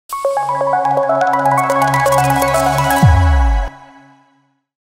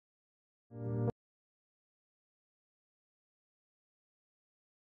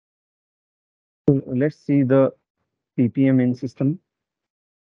let's see the PPM in system.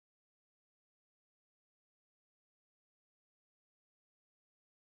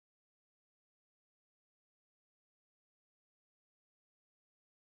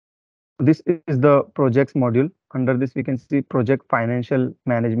 This is the projects module. Under this, we can see project financial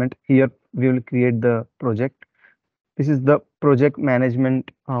management. Here we will create the project. This is the project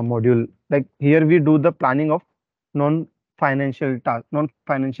management module. Like here we do the planning of non-financial tasks,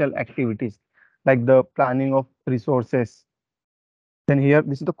 non-financial activities, like the planning of resources. Then here,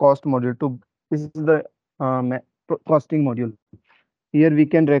 this is the cost module. This is the costing module. Here we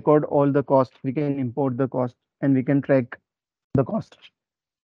can record all the cost. We can import the cost and we can track the cost.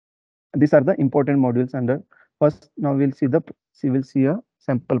 These are the important modules under. First, now we'll see a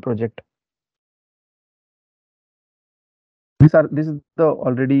sample project. This is the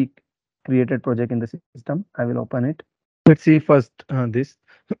already created project in the system. I will open it. Let's see first this.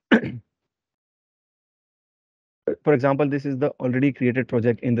 For example, this is the already created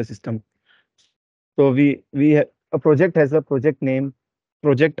project in the system. So a project has a project name,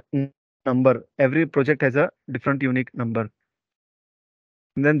 project number. Every project has a different unique number.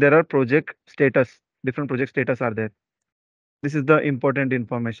 And then there are project status. Different project status are there. This is the important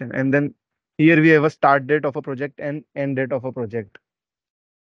information. And then here we have a start date of a project and end date of a project.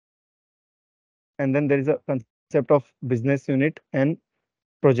 And then there is a concept of business unit and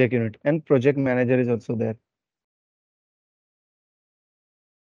project unit, and project manager is also there.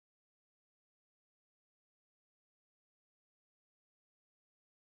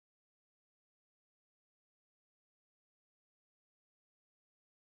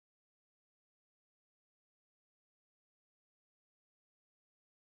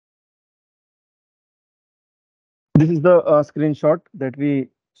 This is the screenshot that we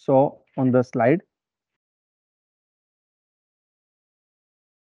saw on the slide.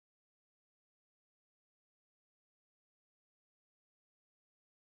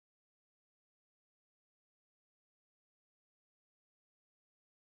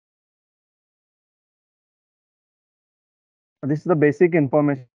 This is the basic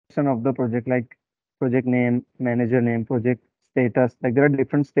information of the project, like project name, manager name, project status. Like there are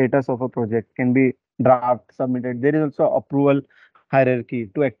different status of a project, can be draft, submitted. There is also approval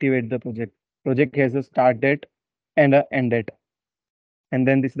hierarchy to activate the project. Project has a start date and a end date. And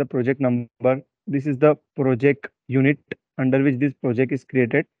then this is the project number. This is the project unit under which this project is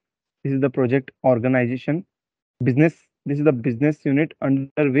created. This is the project organization. This is the business unit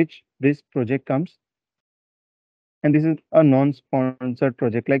under which this project comes. And this is a non-sponsored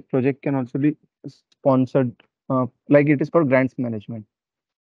project. Like project can also be sponsored, like it is for grants management.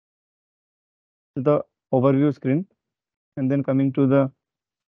 The overview screen, and then coming to the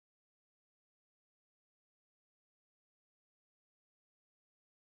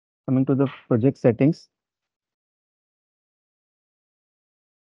project settings.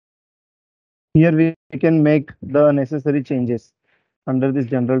 Here we can make the necessary changes under this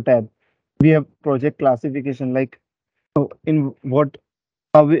general tab. We have project classification, like in what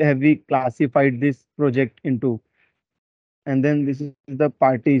have we classified this project into. And then this is the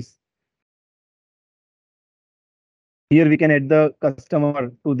parties. Here we can add the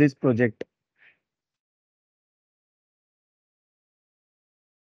customer to this project.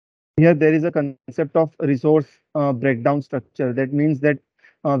 Here there is a concept of resource breakdown structure. That means that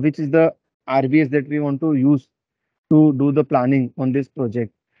which is the RBS that we want to use to do the planning on this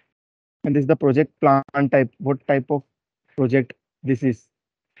project. And this is the project plan type, what type of project this is.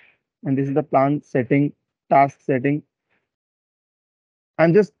 And this is the plan setting, task setting.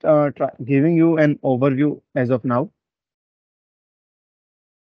 I'm just giving you an overview as of now.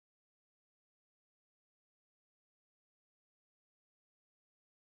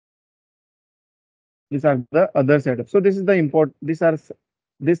 These are the other setups. So this is the import. These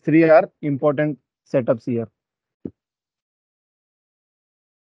three are important setups here.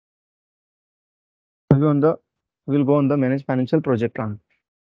 We'll go on the we'll go on the manage financial project plan.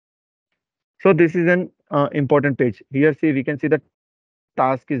 So this is an important page. Here, see, we can see the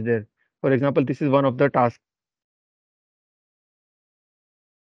task is there. For example, this is one of the tasks.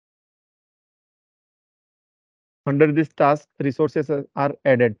 Under this task, resources are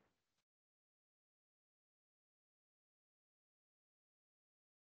added.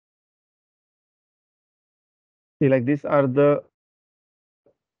 See, like these are the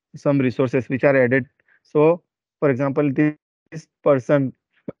some resources which are added. So, for example, this person,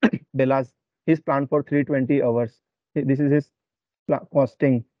 Belas, he's planned for 320 hours. This is his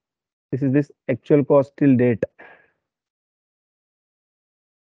costing. This is this actual cost till date.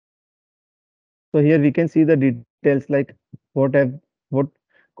 So here we can see the details like what have what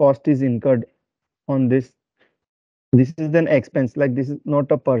cost is incurred on this is an expense, like this is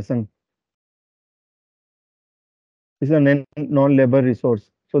not a person, this is a non-labor resource.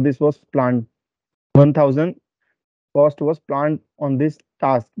 So this was planned. 1000 cost was planned on this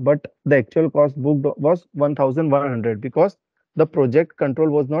task, but the actual cost booked was 1100 because the project control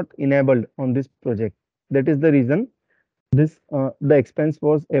was not enabled on this project. That is the reason this the expense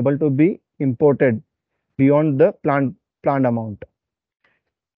was able to be imported beyond the planned amount.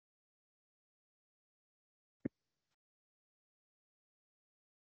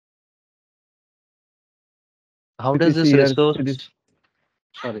 How If you does see this here, see this. resource,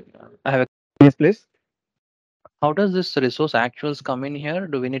 sorry, I have a, Yes, please. how does this resource actuals come in here?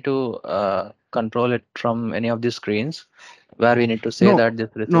 Do we need to control it from any of these screens where we need to say No, that this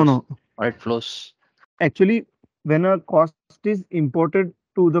no, resource no. or it flows? Actually, when a cost is imported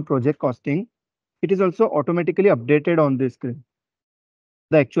to the project costing, it is also automatically updated on the screen.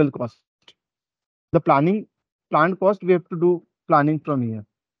 The actual cost, the planned cost, we have to do planning from here,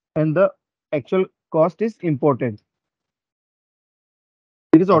 and the actual cost is imported.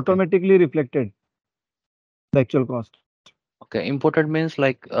 It is Okay. automatically reflected, the actual cost. Okay. Imported means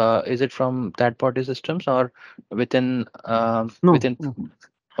like, is it from third party systems or within, No, within? no.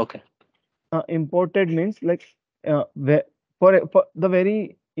 Okay. Imported means like for the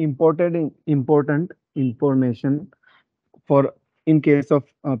very important information for in case of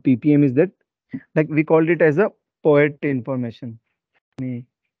PPM is that, like we called it as a poet information. Let me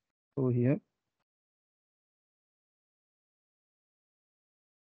go here.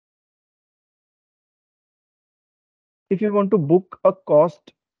 If you want to book a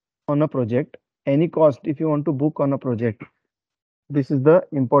cost on a project, any cost, if you want to book on a project, this is the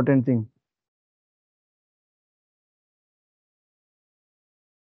important thing.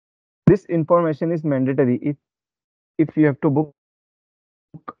 This information is mandatory if you have to book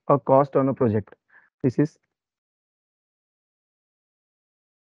a cost on a project. This is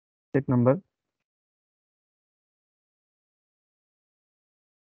project number.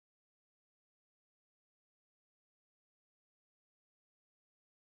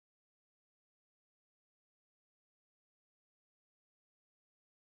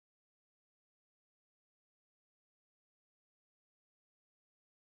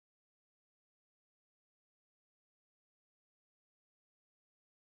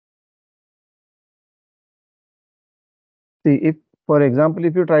 See, if for example,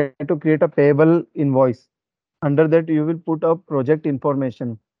 if you try to create a payable invoice, under that you will put a project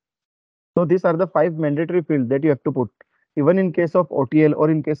information. So these are the five mandatory fields that you have to put. Even in case of OTL or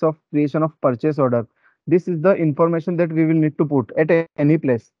in case of creation of purchase order, this is the information that we will need to put at any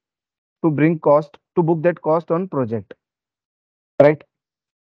place to bring cost to book that cost on project, right?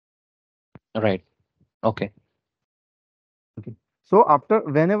 Right. Okay. Okay. So after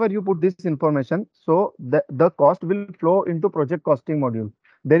whenever you put this information, so the cost will flow into project costing module.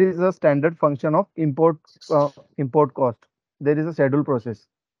 There is a standard function of import cost. There is a schedule process,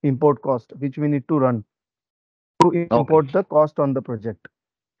 import cost, which we need to run to Okay. import the cost on the project.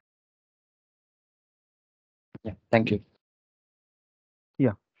 Yeah. Thank you.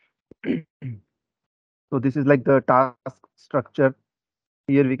 Yeah. So this is like the task structure.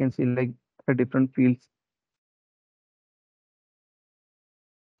 Here we can see like the different fields.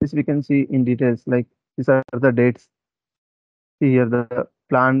 This we can see in details. Like these are the dates. See here the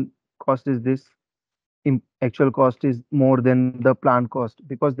planned cost is this. Actual cost is more than the planned cost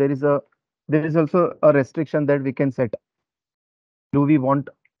because there is also a restriction that we can set. Do we want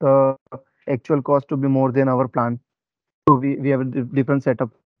the actual cost to be more than our plan? So we have a different setup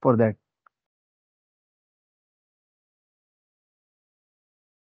for that.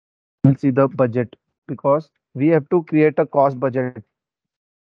 We'll see the budget because we have to create a cost budget.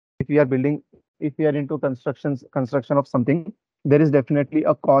 If we are building, if we are into construction of something, there is definitely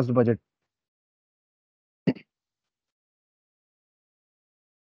a cost budget.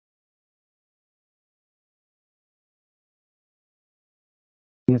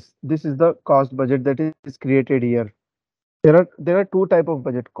 Yes, this is the cost budget that is created here. There are two type of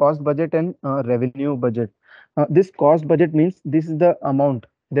budget: cost budget and revenue budget. This cost budget means this is the amount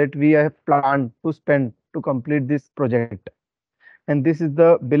that we have planned to spend to complete this project, and this is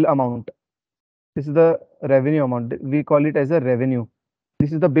the bill amount. This is the revenue amount. We call it as a revenue.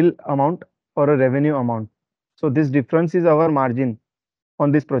 This is the bill amount or a revenue amount. So this difference is our margin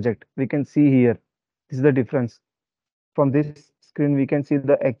on this project. We can see here. This is the difference. From this screen, we can see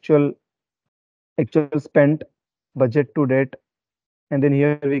the actual spent budget to date. And then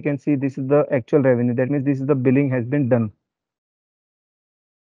here we can see this is the actual revenue. That means this is the billing has been done.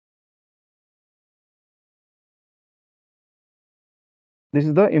 This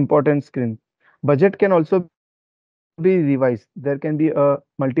is the important screen. Budget can also be revised. There can be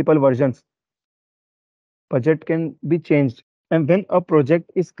multiple versions. Budget can be changed. And when a project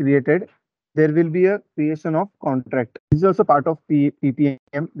is created, there will be a creation of contract. This is also part of PPM,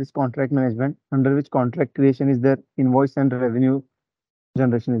 this contract management, under which contract creation is there, invoice and revenue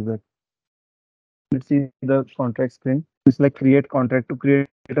generation is there. Let's see the contract screen. It's like create contract. To create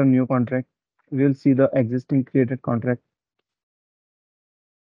a new contract, we'll see the existing created contract.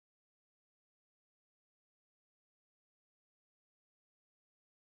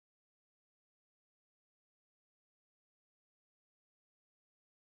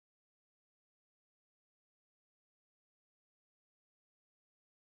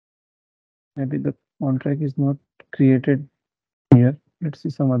 Maybe the contract is not created here. Let's see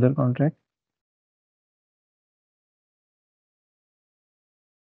some other contract.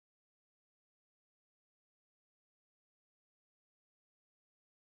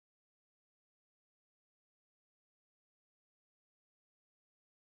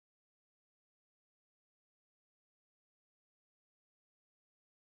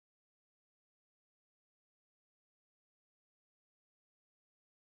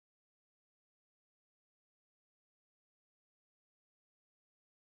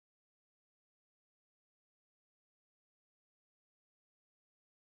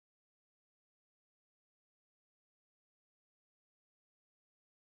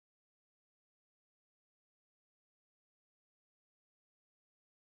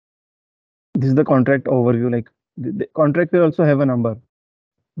 This is the contract overview. Like the contract will also have a number.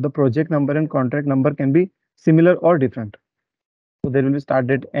 The project number and contract number can be similar or different. So there will be start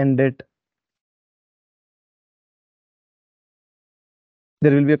date, end date.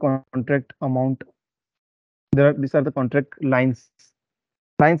 There will be a contract amount. These are the contract lines.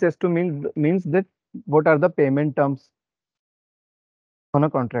 Lines has to means that what are the payment terms on a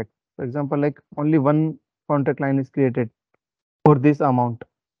contract. For example, like only one contract line is created for this amount.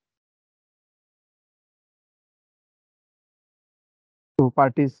 So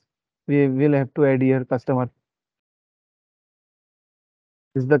parties, we will have to add here customer.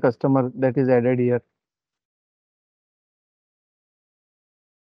 This is the customer that is added here.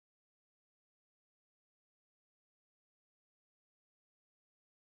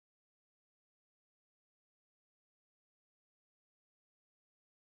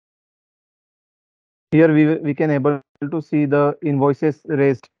 Here we can able to see the invoices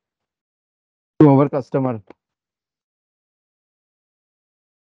raised to our customer.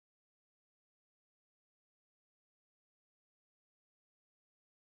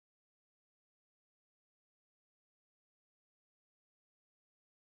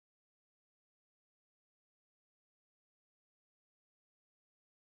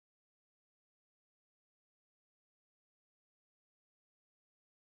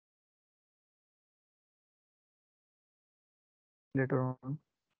 Later on.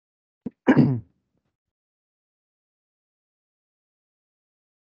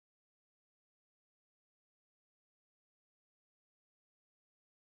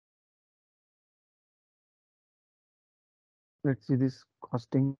 Let's see this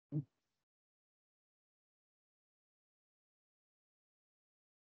costing.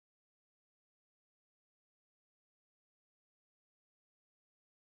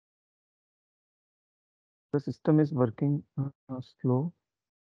 The system is working slow.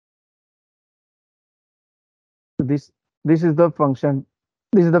 This this is the function.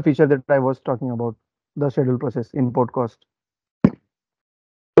 This is the feature that I was talking about. The schedule process import cost.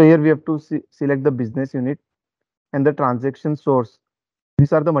 So here we have to select the business unit and the transaction source.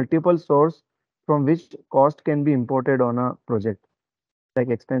 These are the multiple source from which cost can be imported on a project. Like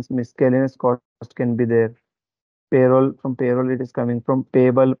expense miscellaneous cost can be there. Payroll, from payroll it is coming from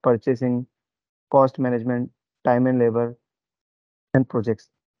payable, purchasing, cost management, time and labor, and projects.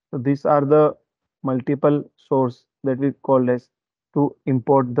 So these are the multiple source that we call as to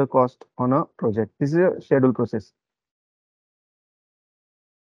import the cost on a project. This is a schedule process.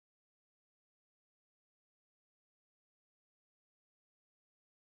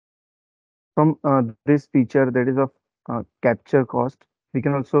 From this feature that is of capture cost, we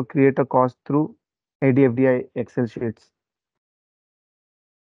can also create a cost through ADFDI Excel sheets.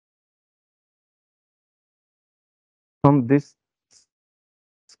 From this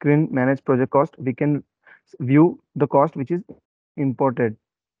screen manage project cost, we can view the cost which is imported.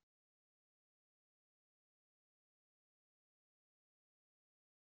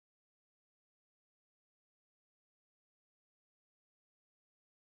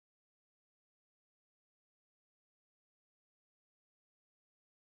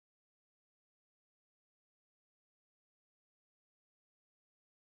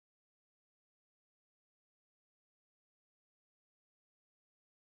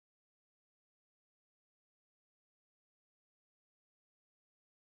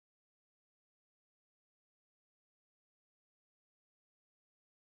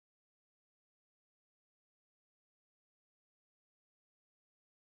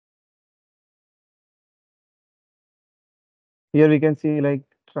 Here we can see like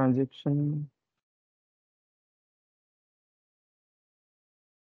transaction.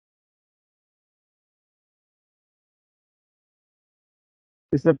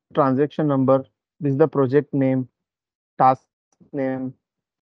 This is the transaction number. This is the project name, task name,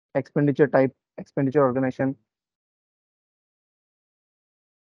 expenditure type, expenditure organization,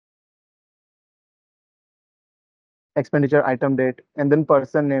 expenditure item date, and then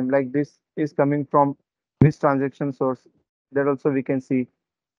person name. Like this is coming from this transaction source. That also we can see.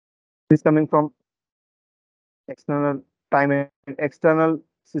 This coming from external time and external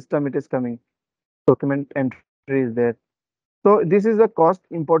system. It is coming. Document entry is there. So this is the cost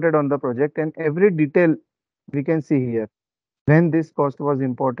imported on the project, and every detail we can see here. When this cost was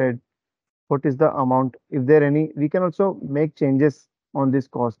imported, what is the amount? If there any, we can also make changes on this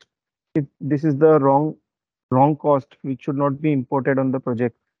cost. If this is the wrong cost which should not be imported on the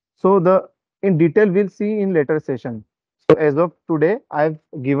project. So the in detail we'll see in later session. So as of today, I've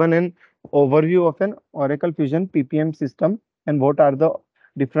given an overview of an Oracle Fusion PPM system and what are the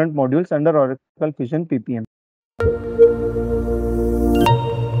different modules under Oracle Fusion PPM.